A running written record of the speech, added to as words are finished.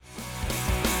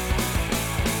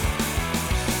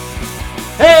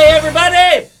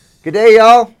everybody! Good day,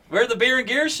 y'all. We're the Beer and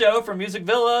Gear Show from Music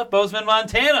Villa, Bozeman,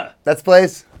 Montana. That's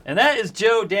Blaze. And that is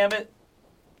Joe, damn it.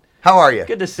 How are you?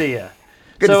 Good to see you.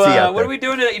 Good to see you out what there. are we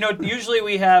doing today? Usually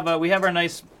we have our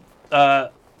nice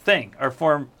thing, our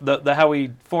form, the how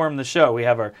we form the show.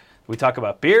 We talk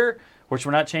about beer, which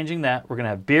we're not changing that. We're going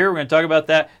to have beer. We're going to talk about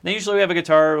that. Then usually we have a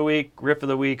guitar of the week, riff of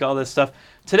the week, all this stuff.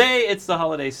 Today, it's the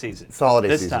holiday season. It's the holiday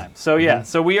this season. time. So, yeah.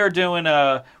 So, we are doing, we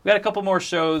got a couple more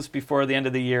shows before the end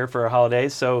of the year for our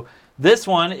holidays. So, this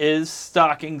one is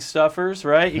Stocking Stuffers,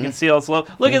 right? You can see all this love.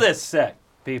 Look at this set,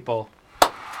 people.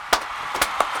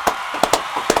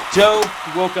 Joe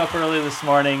woke up early this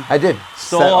morning. I did.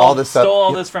 Stole Set all this up. Stole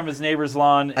all this from his neighbor's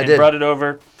lawn and did. brought it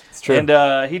over. It's true.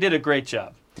 And he did a great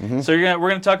job. So we're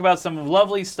gonna talk about some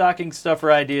lovely stocking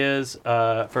stuffer ideas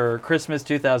for Christmas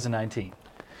 2019.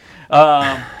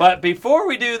 But before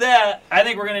we do that, I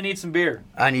think we're gonna need some beer.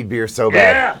 I need beer so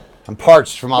bad. Yeah. I'm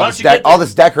parched from all this. All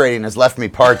this decorating has left me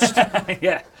parched.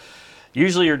 Yeah.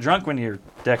 Usually you're drunk when you're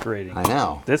decorating. I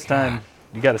know. This time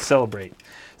you got to celebrate.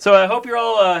 So I hope you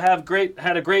all had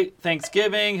a great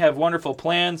Thanksgiving. Have wonderful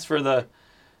plans for the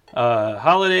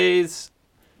holidays.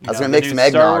 I was going to make some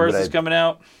eggnog, Star Wars but is coming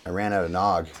out. I ran out of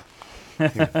nog.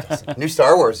 New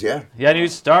Star Wars, yeah. Yeah, new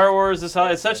Star Wars this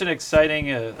holiday. It's such an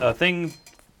exciting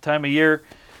time of year.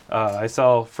 I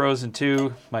saw Frozen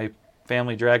 2. My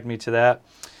family dragged me to that.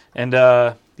 And,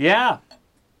 yeah,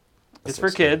 it's for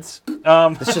kids.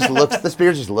 This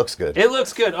beer just looks good. It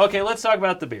looks good. Okay, let's talk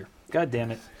about the beer. God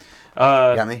damn it. You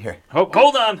got me? Here.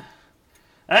 Hold on.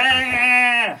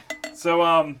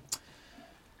 So,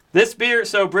 this beer,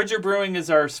 Bridger Brewing is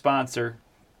our sponsor,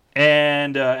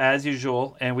 and as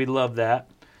usual, and we love that.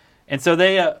 And so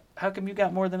they, how come you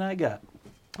got more than I got?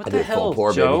 What the hell,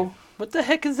 pour, Joe? baby. What the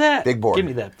heck is that? Big boy. Give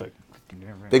me that.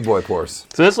 Big boy pours.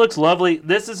 So this looks lovely.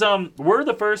 This is we're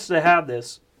the first to have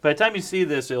this. By the time you see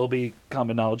this, it'll be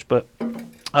common knowledge. But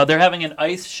they're having an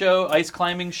ice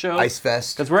climbing show. Ice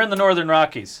Fest. Because we're in the Northern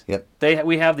Rockies. Yep.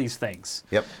 We have these things.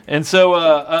 Yep. And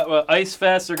so Ice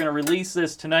Fest, they're going to release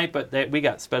this tonight, but we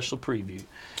got special preview.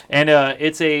 And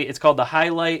it's called the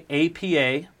Highlight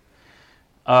APA.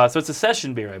 So it's a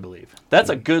session beer, I believe. That's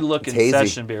a good looking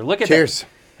session beer. Look at that. Cheers.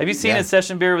 Have you seen a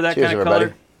session beer with that kind of everybody.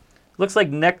 color? Looks like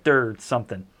nectar or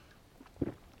something.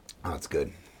 Oh, it's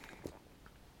good.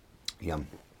 Yum.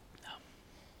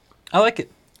 I like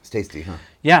it. It's tasty, huh?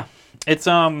 Yeah. It's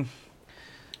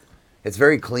It's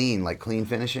very clean, like clean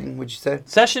finishing, would you say?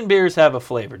 session beers have a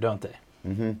flavor, don't they?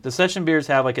 Mm-hmm. The session beers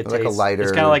have like a taste. Like a lighter,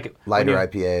 it's kind of like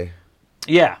IPA.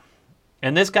 Yeah.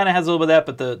 And this kind of has a little bit of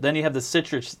that, but then you have the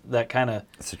citrus that kind of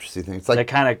Citrusy thing. It's like that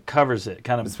kind of covers it.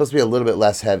 it's supposed to be a little bit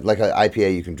less heavy, like an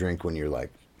IPA you can drink when you're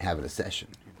like having a session.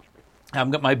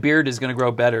 My beard is going to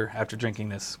grow better after drinking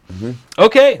this. Mm-hmm.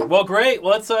 Okay, well, great.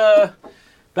 Well, let's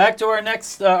back to our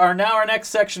next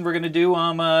section. We're going to do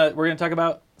we're going to talk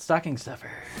about stocking stuffer.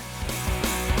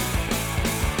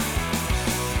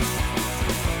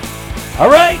 All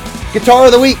right, Guitar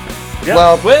of the week.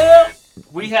 Yep. Well,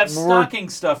 we have stocking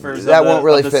stuffers. That won't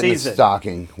really fit in the season.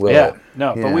 stocking, will Yeah, it?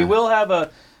 no, but we will have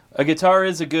a guitar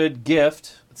is a good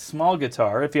gift. A small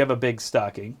guitar if you have a big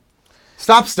stocking.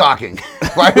 Stop stalking.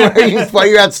 Why are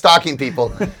you out stalking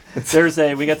people?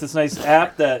 We got this nice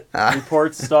app that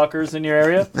reports stalkers in your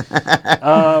area.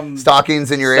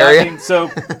 Stockings in your area? So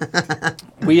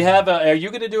we have are you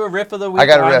going to do a riff of the week I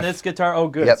got a on riff. this guitar? Oh,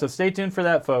 good. Yep. So stay tuned for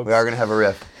that, folks. We are going to have a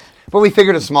riff. But we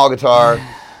figured a small guitar.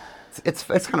 It's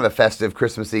kind of a festive,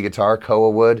 Christmassy guitar,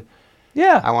 Koa wood.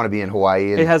 Yeah. I want to be in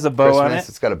Hawaii. It has a bow on it.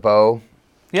 It's got a bow.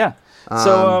 Yeah.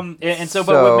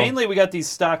 But mainly we got these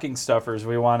stocking stuffers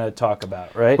we want to talk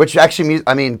about, right? Which actually,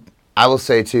 I mean, I will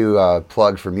say to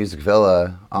plug for Music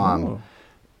Villa,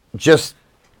 just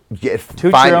toot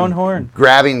your own horn.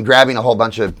 Grabbing a whole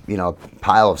bunch of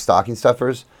pile of stocking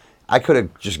stuffers. I could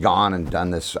have just gone and done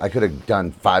this. I could have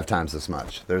done 5 times this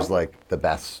much. There's like the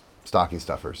best stocking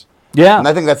stuffers. Yeah. And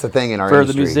I think that's the thing in our for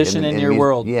industry. the musician in your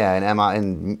world. Yeah,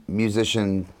 and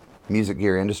music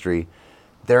gear industry,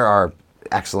 there are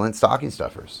excellent stocking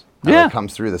stuffers. That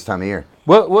comes through this time of year.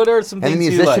 What are some things and the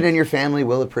you musician like? in your family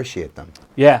will appreciate them.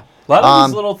 Yeah. A lot of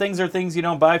these little things are things you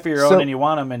don't buy for your own and you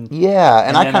want them.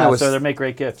 And I kind of so they make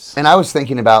great gifts. And I was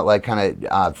thinking about like kind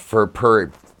of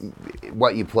for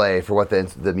what you play, for what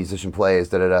the musician plays,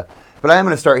 da-da-da. But I am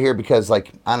going to start here because,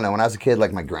 like, I don't know, when I was a kid,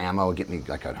 like, my grandma would get me,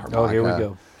 like, a harmonica. Oh, here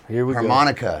we go.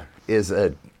 Harmonica is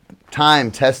a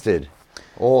time-tested,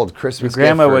 old Christmas Your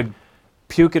grandma gift would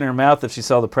puke in her mouth if she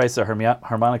saw the price of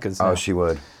harmonicas now. Oh, she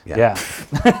would. Yeah.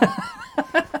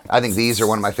 I think these are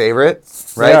one of my favorite,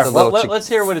 right? Let's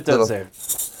hear what it does there.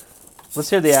 Let's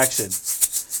hear the action.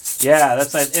 Yeah,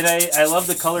 that's nice. And I love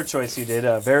the color choice you did.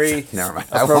 Very Never mind.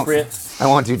 appropriate. I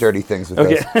won't do dirty things with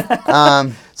Okay.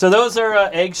 this. So those are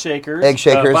egg shakers. Egg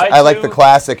shakers. Buy I like two, the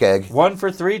classic egg. 1 for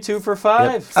 $3, 2 for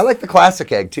 $5. I like the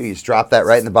classic egg too. You just drop that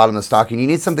right in the bottom of the stocking. You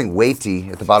need something weighty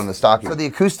at the bottom of the stocking. So the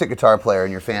acoustic guitar player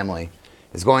in your family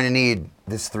is going to need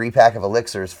this 3-pack of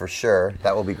elixirs for sure.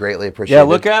 That will be greatly appreciated. Yeah,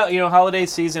 look out, holiday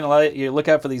season, you look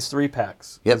out for these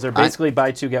 3-packs. Yep. Because they're basically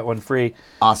buy 2, get 1 free.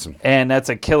 Awesome. And that's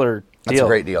a killer deal. That's a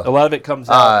great deal. A lot of it comes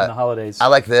out in the holidays. I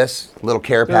like this little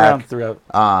care Go around pack. throughout.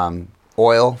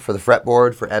 Oil for the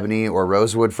fretboard for ebony or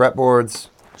rosewood fretboards.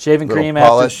 Shaving little cream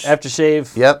polish. after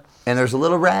shave. Yep. And there's a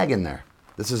little rag in there.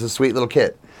 This is a sweet little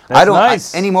kit. That's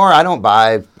nice. Anymore. I don't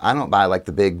buy like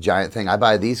the big giant thing. I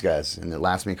buy these guys, and it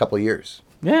lasts me a couple of years.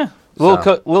 Yeah. So.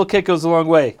 Little kit goes a long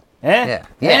way. Eh?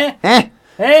 Yeah. Eh?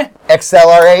 Eh?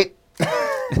 XLR8.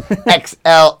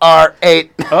 XLR8.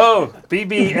 Oh,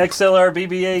 XLR,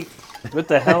 BB-8. What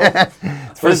the hell?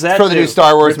 What does that for the do? new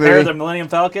Star Wars Repair movie. the Millennium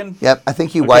Falcon? Yep. I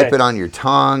think you Okay. wipe it on your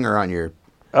tongue or on your.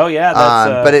 Oh, yeah.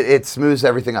 That's but it smooths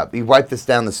everything up. You wipe this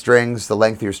down the strings, the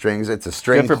length of your strings. It's a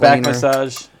string good for cleaner. back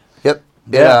massage. Yep.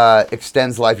 Yeah. It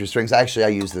extends the life of your strings. Actually, I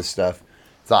use this stuff.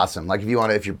 It's awesome. Like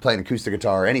if you're playing acoustic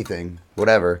guitar or anything,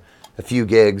 whatever, a few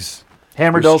gigs.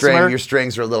 Hammer your dulcimer. Your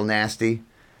strings are a little nasty.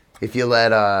 If you let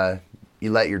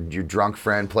your drunk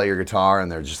friend play your guitar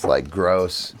and they're just like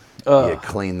gross, you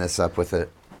clean this up with it.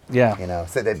 Yeah.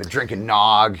 Say they've been drinking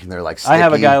nog and they're like sticky, I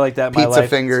have a guy like that in my pizza life.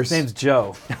 fingers. His name's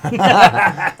Joe.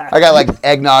 I got like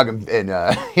eggnog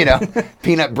and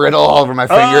peanut brittle all over my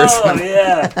fingers. Oh,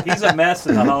 yeah. He's a mess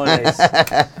in the holidays.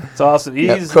 It's awesome.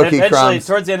 He's cookie eventually, crumbs.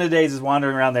 towards the end of the days, he's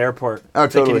wandering around the airport Oh,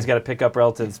 thinking totally. he's got to pick up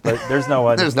relatives, but there's no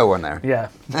one. There's no one there. Yeah.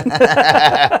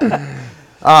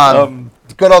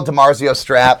 Good old DiMarzio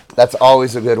strap. That's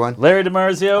always a good one. Larry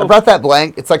DiMarzio. I brought that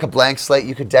blank. It's like a blank slate.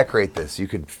 You could decorate this. You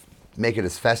could make it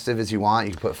as festive as you want.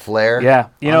 You could put flair. Yeah.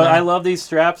 You know, on there. I love these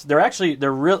straps. They're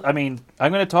real. I mean,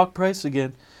 I'm going to talk price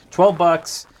again.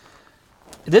 $12.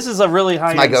 This is a really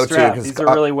high-end my go-to, strap. 'cause These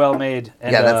are really well made.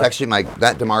 And, Yeah, that's actually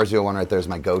that DiMarzio one right there is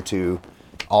my go-to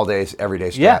all day, everyday Yeah,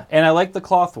 strap. and I like the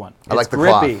cloth one. I like It's the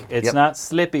grippy. cloth. It's Yep. not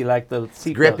slippy like the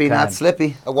seatbelt Grippy, not kind.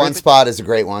 slippy. A one spot is a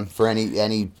great one for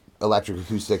any electric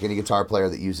acoustic, any guitar player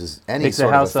that uses any Makes the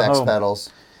sort of house a effects home. pedals.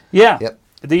 Yeah. Yep.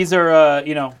 These are,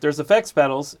 there's effects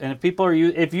pedals, and if people are,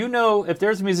 if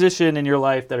there's a musician in your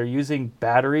life that are using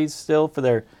batteries still for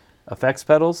their effects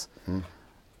pedals,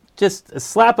 just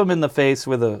slap them in the face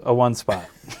with a one spot.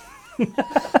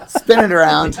 Spin it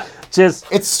around. Just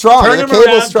It's strong. turn The them cable's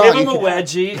around, strong. give them You a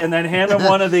wedgie, and then hand them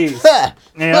one of these. can-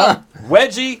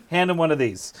 Wedgie, hand them one of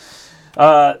these.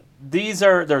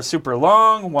 They're super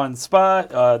long, one spot.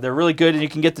 They're really good, and you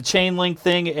can get the chain link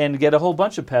thing and get a whole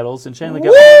bunch of pedals and chain link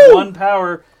up Woo! one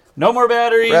power. No more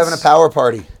batteries. We're having a power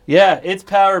party. Yeah, it's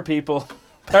power, people.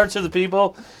 Power to the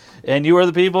people, and you are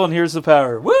the people, and here's the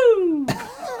power. Woo!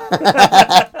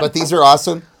 But these are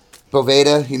awesome.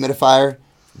 Boveda humidifier.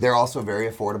 They're also very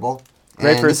affordable.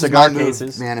 Great And for this is cigar my move,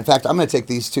 cases. Man, in fact, I'm going to take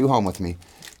these 2 home with me.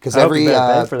 Because I hope every you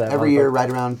better beg for that year, motherfucker. right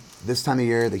around this time of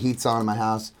year, the heat's on in my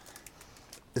house.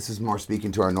 This is more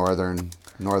speaking to our northern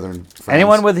friends.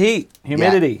 Anyone with heat,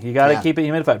 humidity, Yeah, you got to yeah. keep it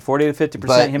humidified. 40 to 50%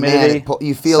 But, humidity. man,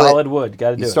 you feel solid it. wood.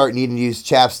 Got to do You it. start needing to use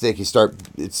chapstick.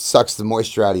 It sucks the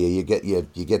moisture out of you. You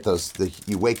get those.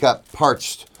 You wake up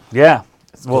parched. Yeah.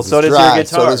 Well, so it's does dry, your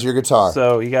guitar. so does your guitar.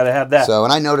 So you got to have that. So,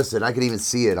 and I noticed it. I could even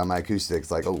see it on my acoustics.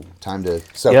 Like, oh, time to.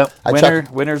 So Yep. I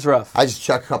Winter's rough. I just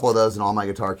chuck a couple of those in all my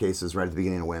guitar cases right at the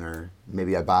beginning of winter.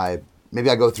 Maybe I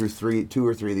go through 2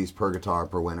 or 3 of these per guitar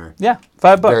per winter. Yeah,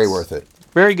 $5. Very worth it.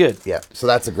 Very good. Yeah. So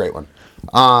that's a great one.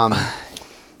 A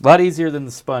lot easier than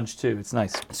the sponge too. It's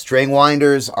nice. String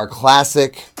winders are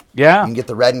classic. Yeah. You can get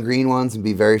the red and green ones and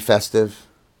be very festive.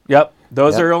 Yep.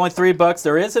 Those Yep. are only $3.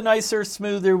 There is a nicer,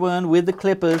 smoother one with the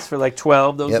clippers for like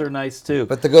 12. Those Yep. are nice too.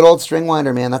 But the good old string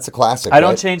winder, man, that's a classic. I don't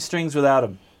right? change strings without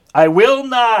them. I will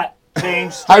not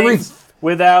change I strings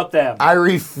without them. I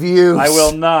refuse. I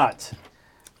will not.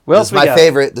 What else This is we my got?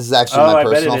 favorite. This is actually Oh, my I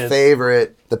bet it personal is.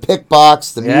 favorite. The pick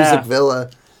box, the Yeah. Music Villa,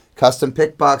 custom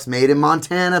pick box made in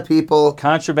Montana, people.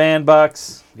 Contraband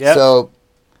box. Yep. So,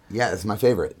 yeah, it's my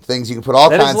favorite. Things you can put all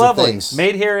that is kinds lovely. of things.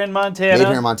 Made here in Montana. Made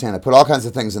here in Montana. Put all kinds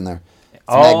of things in there. It's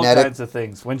all magnetic. kinds of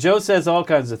things. When Joe says all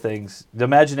kinds of things, the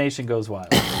imagination goes wild.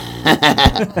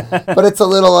 But it's a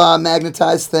little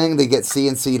magnetized thing. They get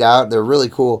CNC'd out. They're really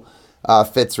cool.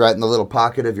 Fits right in the little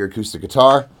pocket of your acoustic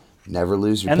guitar. Never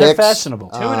lose your And picks. they're fashionable.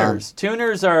 Tuners.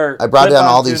 Tuners are. I brought down clip-on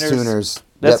all these tuners.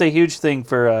 That's Yep. a huge thing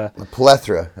for. A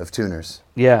plethora of tuners.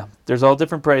 Yeah, there's all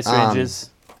different price Um, ranges.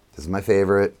 This is my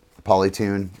favorite.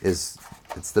 Polytune is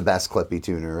It's the best clippy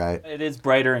tuner, right? It is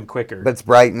brighter and quicker. But it's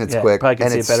bright and it's Yeah, quick probably can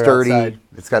and see it's it better sturdy. outside.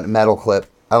 It's got a metal clip.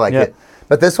 I like Yeah. it.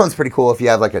 But this one's pretty cool if you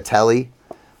have like a telly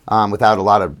without a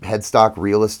lot of headstock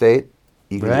real estate.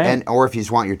 You can, Right. or if you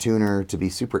just want your tuner to be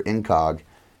super incog,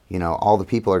 you know, all the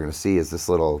people are going to see is this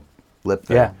little lip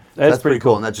there. Yeah, So that's pretty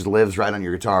cool. and that just lives right on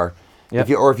your guitar. Yep.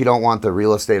 If you don't want the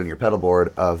real estate on your pedal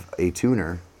board of a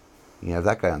tuner, you have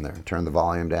that guy on there. Turn the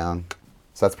volume down.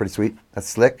 So that's pretty sweet. That's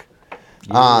slick.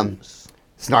 Yes.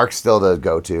 Snark's still the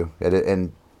go-to,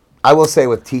 and I will say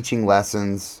with teaching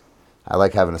lessons, I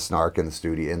like having a Snark in the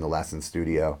studio, in the lesson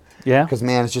studio. Yeah. Because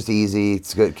man, it's just easy.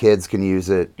 It's good. Kids can use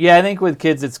it. Yeah, I think with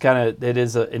kids, it's it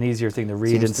is an easier thing to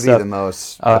read Seems and to stuff. be the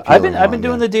most. I've appealing been one,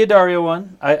 doing yeah. the Diodario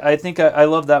one. I think I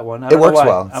love that one. I It don't know works why.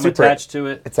 well. I'm Super- attached to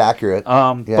it. It's accurate.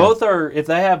 Yeah. Both are. If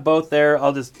I have both there,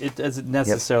 it doesn't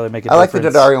necessarily make a I like the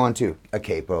difference. Diodario one too. A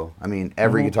capo. I mean,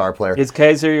 every guitar player. Is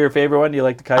Kaiser your favorite one? Do you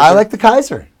like the Kaiser? I like the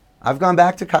Kaiser. I've gone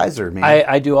back to Kaiser, man.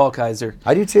 I do all Kaiser.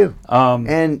 I do too.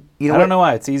 And you know I what? don't know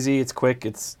why. It's easy. It's quick.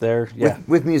 It's there. Yeah.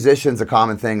 With musicians, a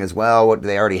common thing as well. What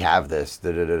they already have this.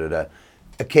 A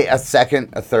second,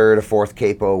 a third, a fourth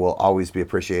capo will always be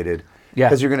appreciated. Yeah.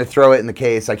 Because you're going to throw it in the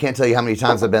case. I can't tell you how many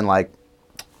times I've been like,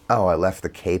 oh, I left the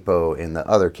capo in the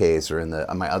other case or in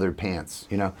my other pants.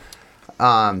 You know,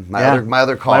 my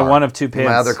other car. My one of two My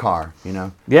pants. other car. You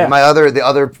know. Yeah. My other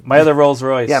Rolls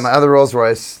Royce. Yeah, my other Rolls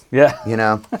Royce. Yeah. You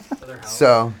know.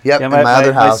 So yep. Yeah, and my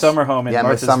other my house. summer home in yeah,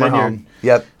 Martha's my summer Vineyard. home.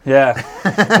 Yep.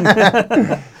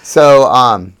 Yeah.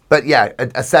 So, but yeah,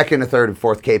 a second, a third, and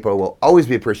fourth capo will always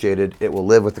be appreciated. It will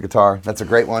live with the guitar. That's a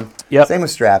great one. Yep. Same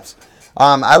with straps.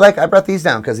 I brought these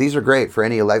down because these are great for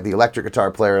any the electric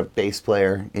guitar player, bass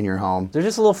player in your home. They're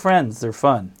just little friends. They're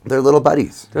fun. They're little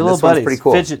buddies. They're And little this one's buddies. pretty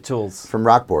cool. Fidget tools. From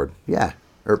Rockboard. Yeah.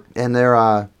 And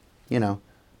they're they're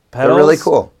Pedals? really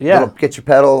cool. Yeah. Get your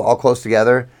pedal all close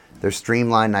together. They're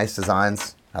streamlined, nice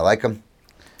designs. I like them.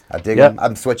 I dig Yep. them.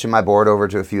 I'm switching my board over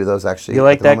to a few of those actually. You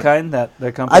like at the that moment. kind?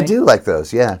 That company? I do like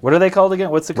those. Yeah. What are they called again?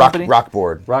 What's the company?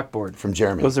 Rockboard. Rockboard. From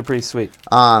Jeremy. Those are pretty sweet.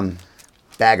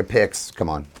 Bag of picks. Come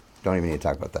on. Don't even need to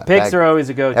talk about that. Picks are always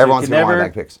a go-to. Everyone's you gonna can want a never bag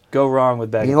of picks. go wrong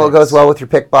with bag You of know what picks. goes well with your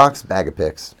pick box? Bag of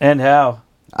picks. And how?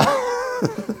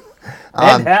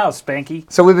 And how, Spanky?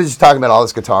 So we've been just talking about all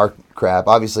this guitar crap.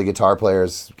 Obviously, guitar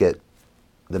players get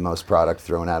the most product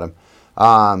thrown at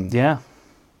them Yeah,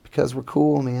 because we're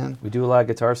cool, man. we do a lot of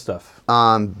guitar stuff.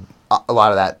 A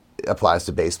lot of that applies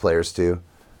to bass players too.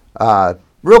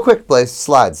 Real quick, Blaze,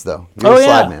 slides though. You're a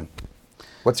slide man.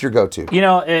 What's your go-to? You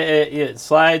know,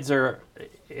 slides are,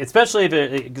 especially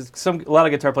if a lot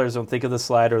of guitar players don't think of the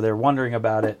slide or they're wondering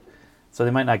about it, so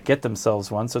they might not get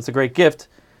themselves one. So it's a great gift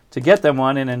to get them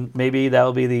one, and then maybe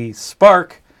that'll be the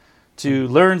spark to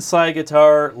learn slide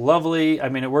guitar. Lovely. I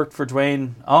mean, it worked for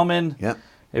Dwayne Allman. Yep.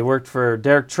 It worked for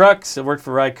Derek Trucks. It worked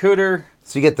for Ry Cooter.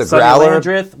 So you get the Sonny growler.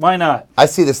 Landreth. Why not? I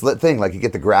see this lit thing like you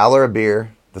get the growler of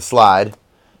beer, the slide,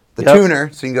 the Yep. tuner,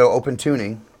 so you can go open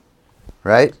tuning,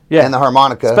 right? Yeah. And the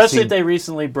harmonica. Especially so if they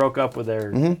recently broke up with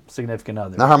their significant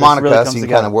other. the harmonica, This really so comes you can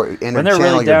together. kind of work When they're interchannel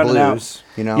really your down and out. blues.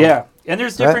 You know. Yeah, and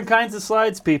there's different kinds of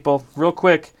slides, people. Real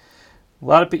quick, a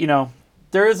lot of people,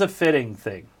 there is a fitting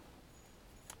thing.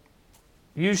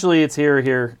 Usually it's here or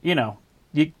here.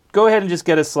 You go ahead and just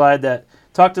get a slide that.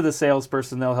 Talk to the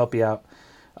salesperson; they'll help you out.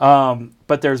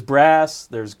 But there's brass,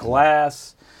 there's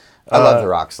glass. I love the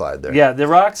rock slide there. Yeah, the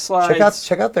rock slides.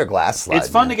 Check out their glass slide. It's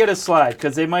fun man. to get a slide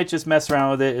because they might just mess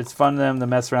around with it. It's fun for them to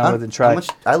mess around with and try.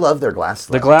 I love their glass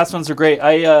slide. The glass ones are great.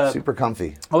 Super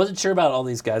comfy. I wasn't sure about all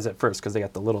these guys at first because they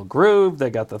got the little groove, they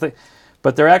got the thing,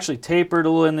 but they're actually tapered a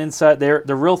little on the inside. They're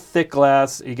real thick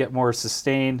glass. You get more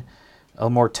sustain, a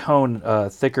more tone,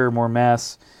 thicker, more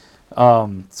mass.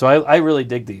 So I really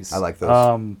dig these. I like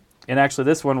those. And actually,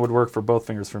 this one would work for both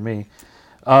fingers for me,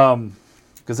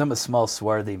 because I'm a small,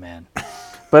 swarthy man.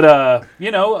 But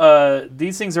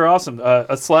these things are awesome.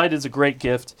 A slide is a great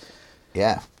gift.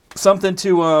 Yeah. Something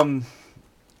to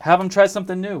have them try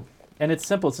something new, and it's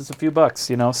simple. It's just a few bucks,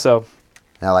 So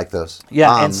I like those.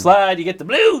 yeah, and slide, you get the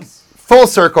blues. Full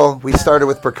circle. We started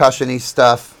with percussion-y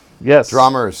stuff. Yes.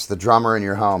 Drummers, the drummer in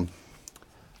your home.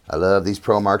 I love these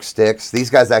ProMark sticks. These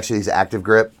guys actually use Active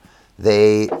Grip.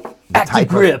 The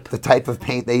type of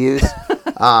paint they use.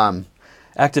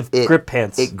 Active grip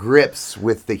pants. It grips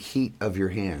with the heat of your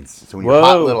hands. So when your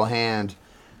hot little hand,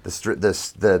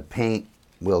 the paint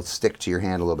will stick to your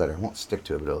hand a little better. It won't stick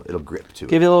to it, but it'll grip to it.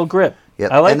 Give you a little grip.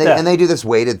 Yep. I like that. And they do this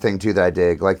weighted thing too that I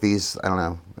dig. Like these, I don't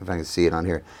know if I can see it on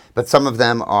here, but some of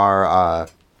them are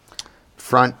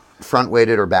front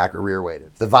weighted or back or rear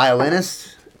weighted. The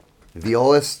violinist,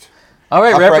 violist, All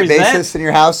right, upright represent. bassist in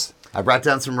your house. I brought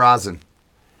down some rosin.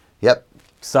 Yep.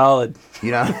 Solid.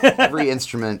 Every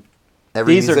instrument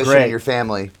Every These are musician great. in your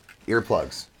family,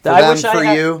 earplugs. For I them, wish I for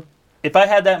had- you. If I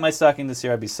had that in my stocking this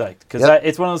year, I'd be psyched because Yep.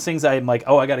 it's one of those things I'm like,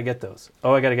 oh, I got to get those.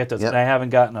 Oh, I got to get those, Yep. and I haven't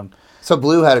gotten them. So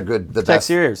Blue had the Protects best.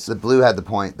 your ears. The Blue had the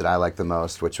point that I liked the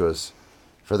most, which was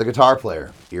for the guitar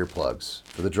player, earplugs.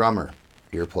 For the drummer,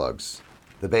 earplugs.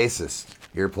 The bassist,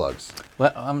 earplugs.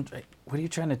 What are you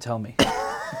trying to tell me?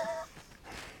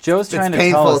 Joe's trying to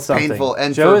painful, tell us it's something. painful,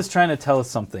 and Joe for- is trying to tell us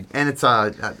something. And it's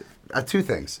two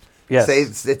things. Yes.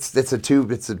 It's a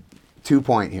 2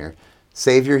 point here.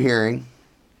 Save your hearing,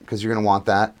 because you're gonna want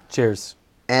that. Cheers.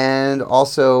 And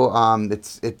also,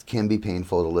 it can be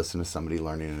painful to listen to somebody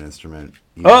learning an instrument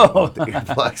with the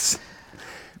earplugs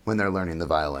when they're learning the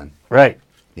violin. Right.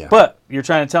 Yeah. But you're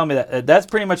trying to tell me that that's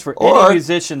pretty much for any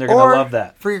musician. They're going to love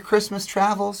that. For your Christmas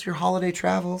travels, your holiday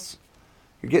travels.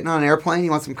 You're getting on an airplane.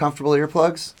 You want some comfortable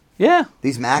earplugs. Yeah.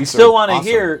 These Macs. You still want to awesome.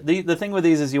 hear the thing with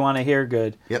these is you want to hear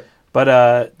good. Yep.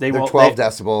 But they They're won't. 12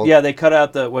 decibel. Yeah, they cut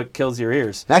out what kills your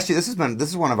ears. And actually, this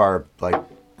is one of our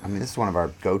this is one of our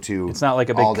go-to. It's not like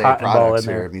a big all-day cotton ball products in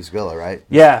there. here at Musicilla, right?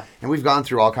 Yeah. And we've gone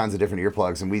through all kinds of different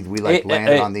earplugs, and we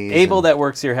landed on these. Abel and- that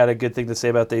works here had a good thing to say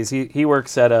about these. He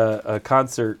works at a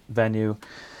concert venue,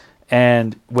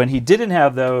 and when he didn't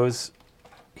have those,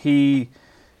 the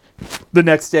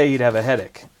next day he'd have a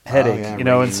headache, yeah, you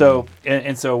know. And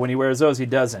so when he wears those, he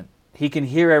doesn't. He can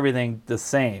hear everything the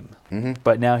same,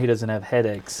 but now he doesn't have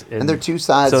headaches. And they're two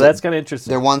sides. So that's kind of interesting.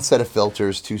 They're one set of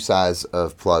filters, two sides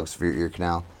of plugs for your ear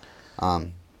canal.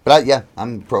 But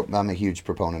I'm a huge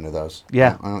proponent of those.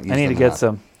 Yeah, I don't use I need to them get enough.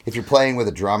 some. If you're playing with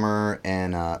a drummer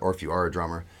and or if you are a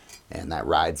drummer, and that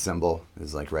ride cymbal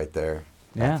is like right there,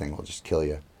 Yeah. that thing will just kill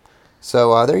you.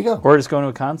 So there you go. Or just going to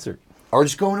a concert. Or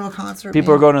just going to a concert. People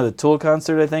man. are going to the Tool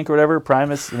concert, I think, or whatever,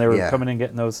 Primus, and they were Yeah. coming and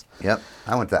getting those Yep,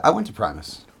 I went to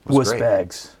Primus. It was wuss great.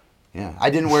 bags. Yeah, I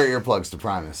didn't wear earplugs to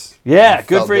Primus. Yeah, I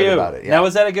good felt for you. About it, yeah. Now,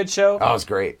 was that a good show? Oh, it was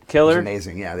great. Killer? It was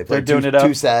amazing. Yeah, they They're played doing it up.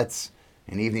 two sets,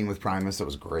 an evening with Primus. It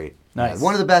was great. Nice. Yeah,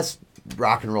 one of the best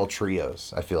rock and roll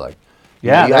trios, I feel like.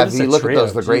 Yeah, you, that is you a look trio, at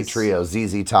those, the great jeez. trios,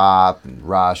 ZZ Top, and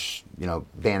Rush,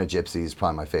 Band of Gypsies,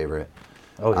 probably my favorite.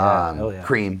 Oh, yeah. Hell yeah.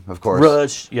 Cream, of course.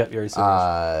 Rush. Yep, you already said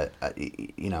Rush.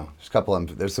 There's a couple of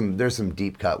them. There's some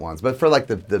deep cut ones, but for like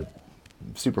the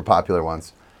super popular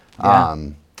ones, Yeah.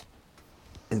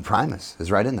 and Primus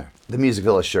is right in there. The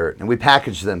Musicilla shirt, and we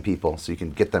package them, people, so you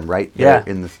can get them right there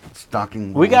in the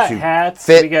stocking. We got Once you hats.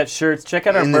 fit We got shirts. Check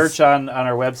out our in merch this- on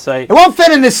our website. It won't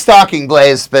fit in this stocking,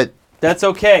 Blaze, but That's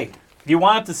okay. You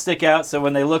want it to stick out, so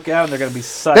when they look out, they're going to be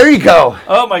psyched. there you go.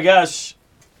 Oh, my gosh.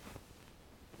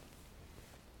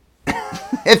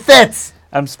 It fits.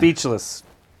 I'm speechless.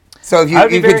 So if I'd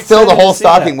be you very could fill the excited whole to see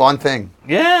that. stocking one thing.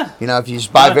 Yeah. If you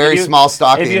just buy If very you- small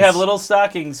stockings. If you have little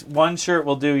stockings, one shirt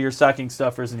will do your stocking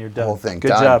stuffers and you're done. whole thing. Good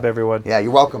done. job, everyone. Yeah,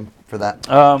 you're welcome for that.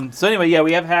 So anyway, yeah,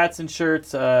 we have hats and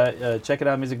shirts. Check it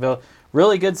out, Musicville.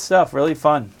 Really good stuff. Really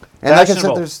fun. And like I said,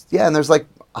 Fashionable. there's like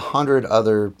 100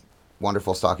 other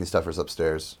wonderful stocking stuffers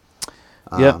upstairs.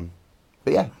 Yep.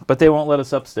 But yeah, But they won't let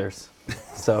us upstairs.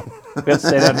 So we have to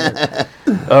stay down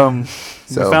here.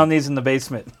 So- We found these in the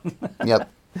basement. yep.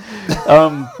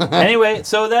 Anyway,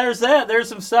 so there's that. There's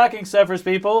some stocking stuffers,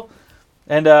 people.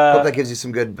 And Hope that gives you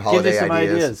some good give holiday you some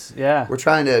ideas. Yeah. We're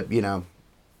trying to,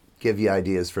 give you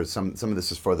ideas for some of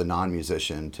this is for the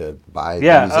non-musician to buy. the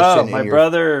Yeah. musician Oh, in my your-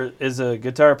 brother is a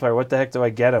guitar player. What the heck do I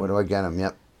get him? What do I get him?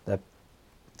 Yep. That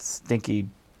stinky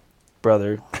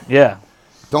brother. Yeah.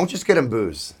 Don't just get them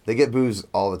booze. They get booze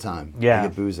all the time. Yeah. They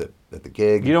get booze at the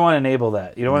gig. You don't want to enable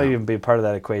that. You don't want to No. even be part of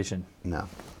that equation. No.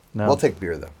 No. We'll take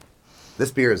beer though. This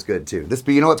beer is good too. This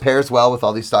beer, you know what pairs well with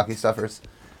all these stocking stuffers?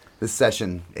 This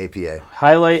Session APA.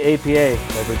 Highlight APA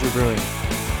by Bridger Brewing.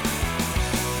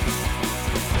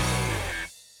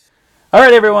 All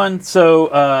right, everyone. So,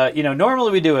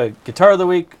 normally we do a guitar of the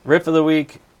week, riff of the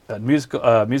week, musical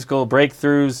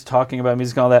breakthroughs, talking about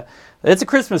music and all that. It's a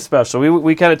Christmas special.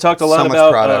 We kind of talked a lot So much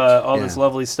about product, all yeah. this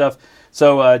lovely stuff.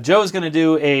 So Joe's going to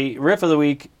do a riff of the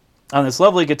week on this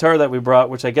lovely guitar that we brought,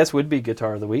 which I guess would be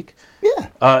guitar of the week.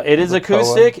 Yeah. It is The Koa.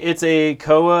 acoustic. It's a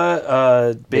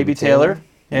Koa Baby Taylor.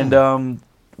 Yeah. And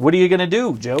what are you going to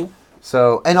do, Joe?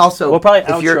 So and also We'll probably if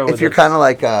outro you're with this. kind of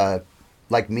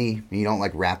like me, you don't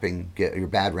like rapping. You're a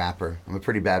bad rapper. I'm a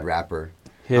pretty bad rapper.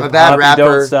 I'm a bad Hip-hop, you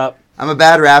rapper. Don't stop. I'm a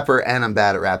bad rapper and I'm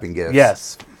bad at rapping gifts.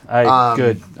 Yes.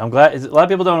 Good. I'm glad. A lot of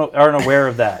people aren't aware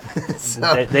of that.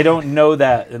 They don't know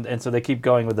that, and so they keep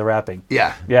going with the rapping.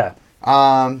 Yeah. Yeah.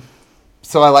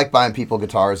 So I like buying people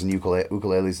guitars and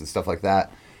ukuleles and stuff like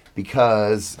that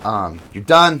because you're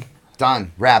done,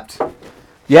 rapped.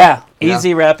 Yeah. You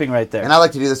Easy rapping right there. And I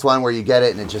like to do this one where you get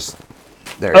it and it just,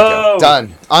 there you Oh. go,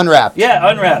 done, unwrapped. Yeah,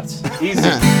 unwrapped. Easy.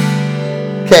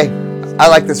 Okay, I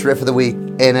like this riff of the week,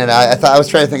 and I thought I was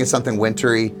trying to think of something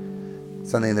wintry,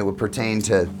 something that would pertain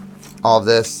to all of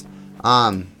this.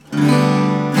 So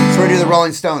we do the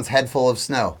Rolling Stones, Head Full of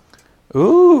Snow.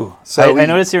 Ooh. So I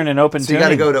noticed you're in an open So you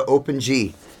tuning. got to go to open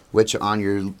G, which on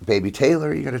your Baby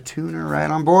Taylor, you got a tuner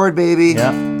right on board, baby.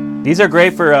 Yeah. These are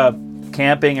great for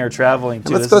camping or traveling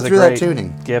too. Let's This go is a through that great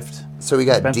tuning. gift. So we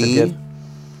got Expensive D. gift.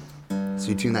 So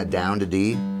you tune that down to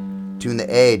D. Tune the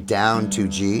A down to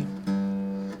G.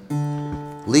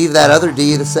 Leave that other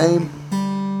D the same.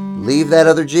 Leave that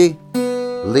other G.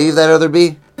 Leave that other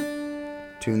B.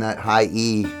 Tune that high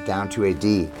E down to a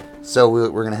D. So we're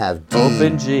going to have D,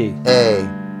 Open G. A,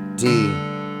 D,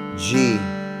 G,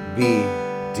 B,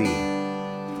 D.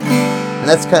 And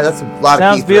that's a lot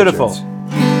Sounds of Keith beautiful. Richards.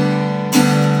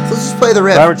 So let's just play the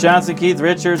riff. Robert Johnson, Keith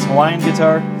Richards, Hawaiian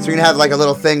guitar. So you're gonna have like a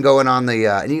little thing going on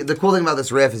the cool thing about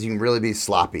this riff is you can really be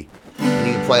sloppy, and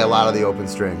you can play a lot of the open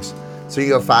strings. So you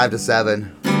go 5 to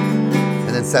 7, and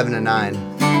then 7 to 9. You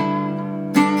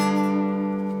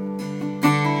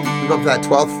go up to that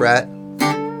 12th fret, and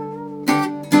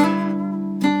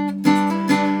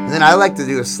then I like to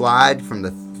do a slide from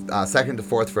the 2nd to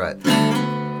 4th fret.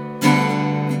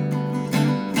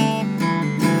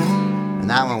 And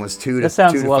that one was 2 to That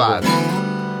sounds 2 to lovely.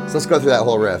 5. So let's go through that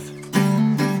whole riff.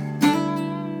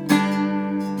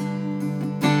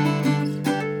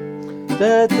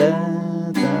 Da,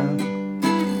 da, da.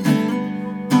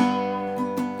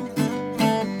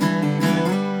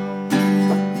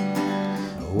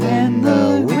 When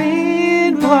the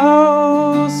wind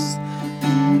blows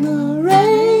And the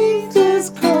rain is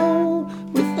cold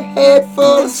with a head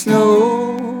full of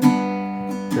snow.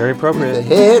 Very The appropriate.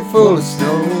 head full of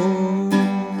snow.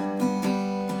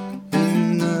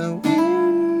 In the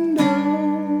window.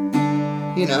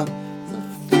 You know. The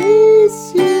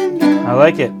face you know. I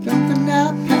like it. Don't the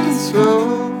night pass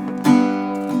slow.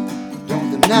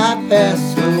 Don't the night pass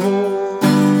slow.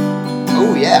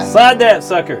 Oh yeah. Slide that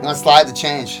sucker. I'm gonna slide the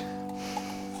change.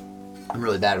 I'm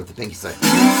really bad with the pinky side.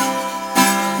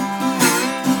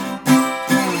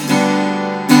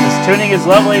 This tuning is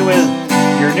lovely with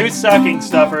your new stocking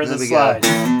stuffer, There the we go. slide.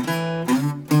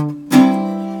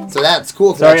 So that's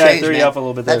cool. For Sorry, that I change, threw you man. off a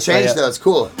little bit there. That change So, yeah. though, it's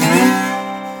cool.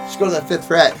 Just go to that 5th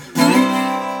fret.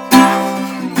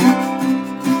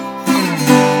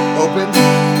 Open.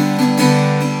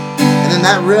 And then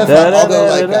that riff, I'll go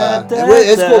like,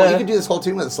 it's cool. You could do this whole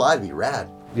tune with a slide. It'd be rad.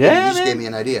 Yeah, You just man. gave me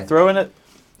an idea. Throwing it.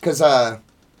 Because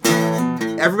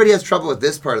everybody has trouble with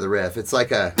this part of the riff. It's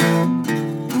like a,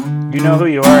 You know who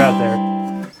you are out there.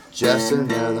 just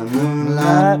another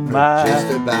moonlight, Mile. just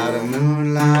about a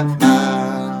moonlight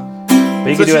mile. But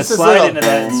you So can do a it's just this slide little- into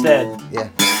that instead. Yeah.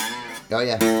 Oh,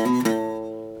 yeah.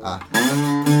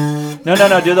 No,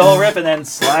 do the whole riff and then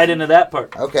slide into that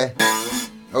part. Okay.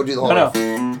 Oh, do the whole No. riff.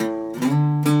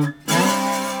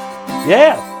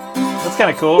 Yeah. That's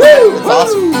kind of cool. Woo! That's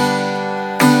awesome.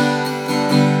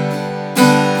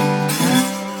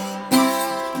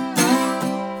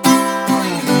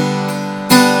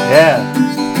 Yeah.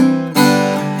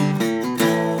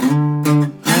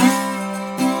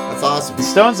 That's awesome. The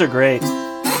Stones are great.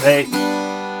 They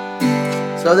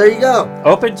So there you go.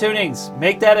 open tunings.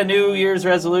 Make that a New Year's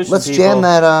resolution. Let's people. jam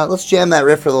that. Let's jam that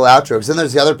riff for the little outro. Because then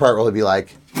there's the other part where it'll be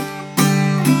like,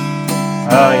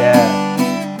 Oh yeah.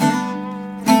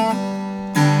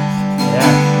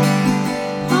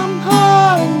 Yeah. I'm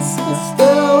hard and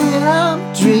still and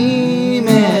I'm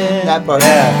dreaming. That part.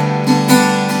 Yeah.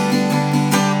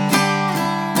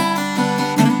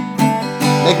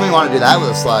 Make me want to do that with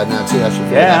a slide now too. I should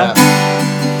figure Yeah. that out.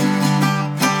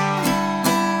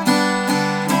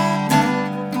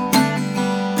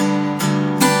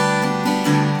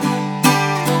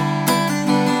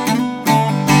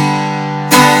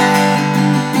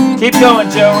 Keep going,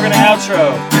 Joe. We're gonna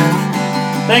outro.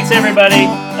 Thanks, everybody.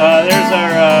 There's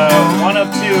our 1 of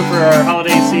 2 for our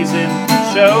holiday season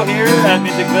show here at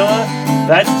Music Villa.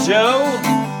 That's Joe.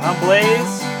 I'm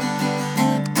Blaze.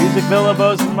 Music Villa,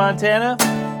 Bozeman, Montana.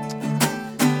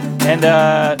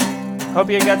 And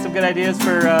hope you got some good ideas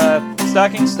for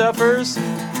stocking stuffers.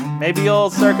 Maybe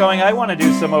you'll start going, I want to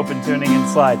do some open tuning and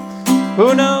slide.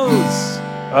 Who knows?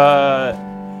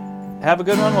 Have a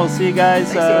good one. We'll see you guys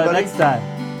Thanks, everybody. next time.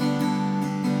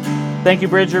 Thank you,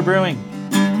 Bridger Brewing.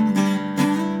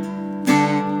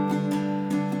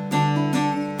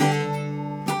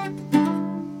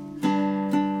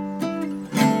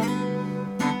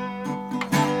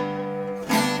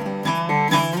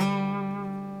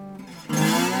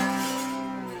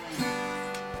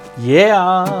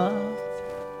 Yeah.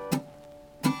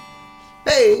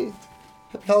 Hey,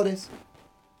 happy holidays.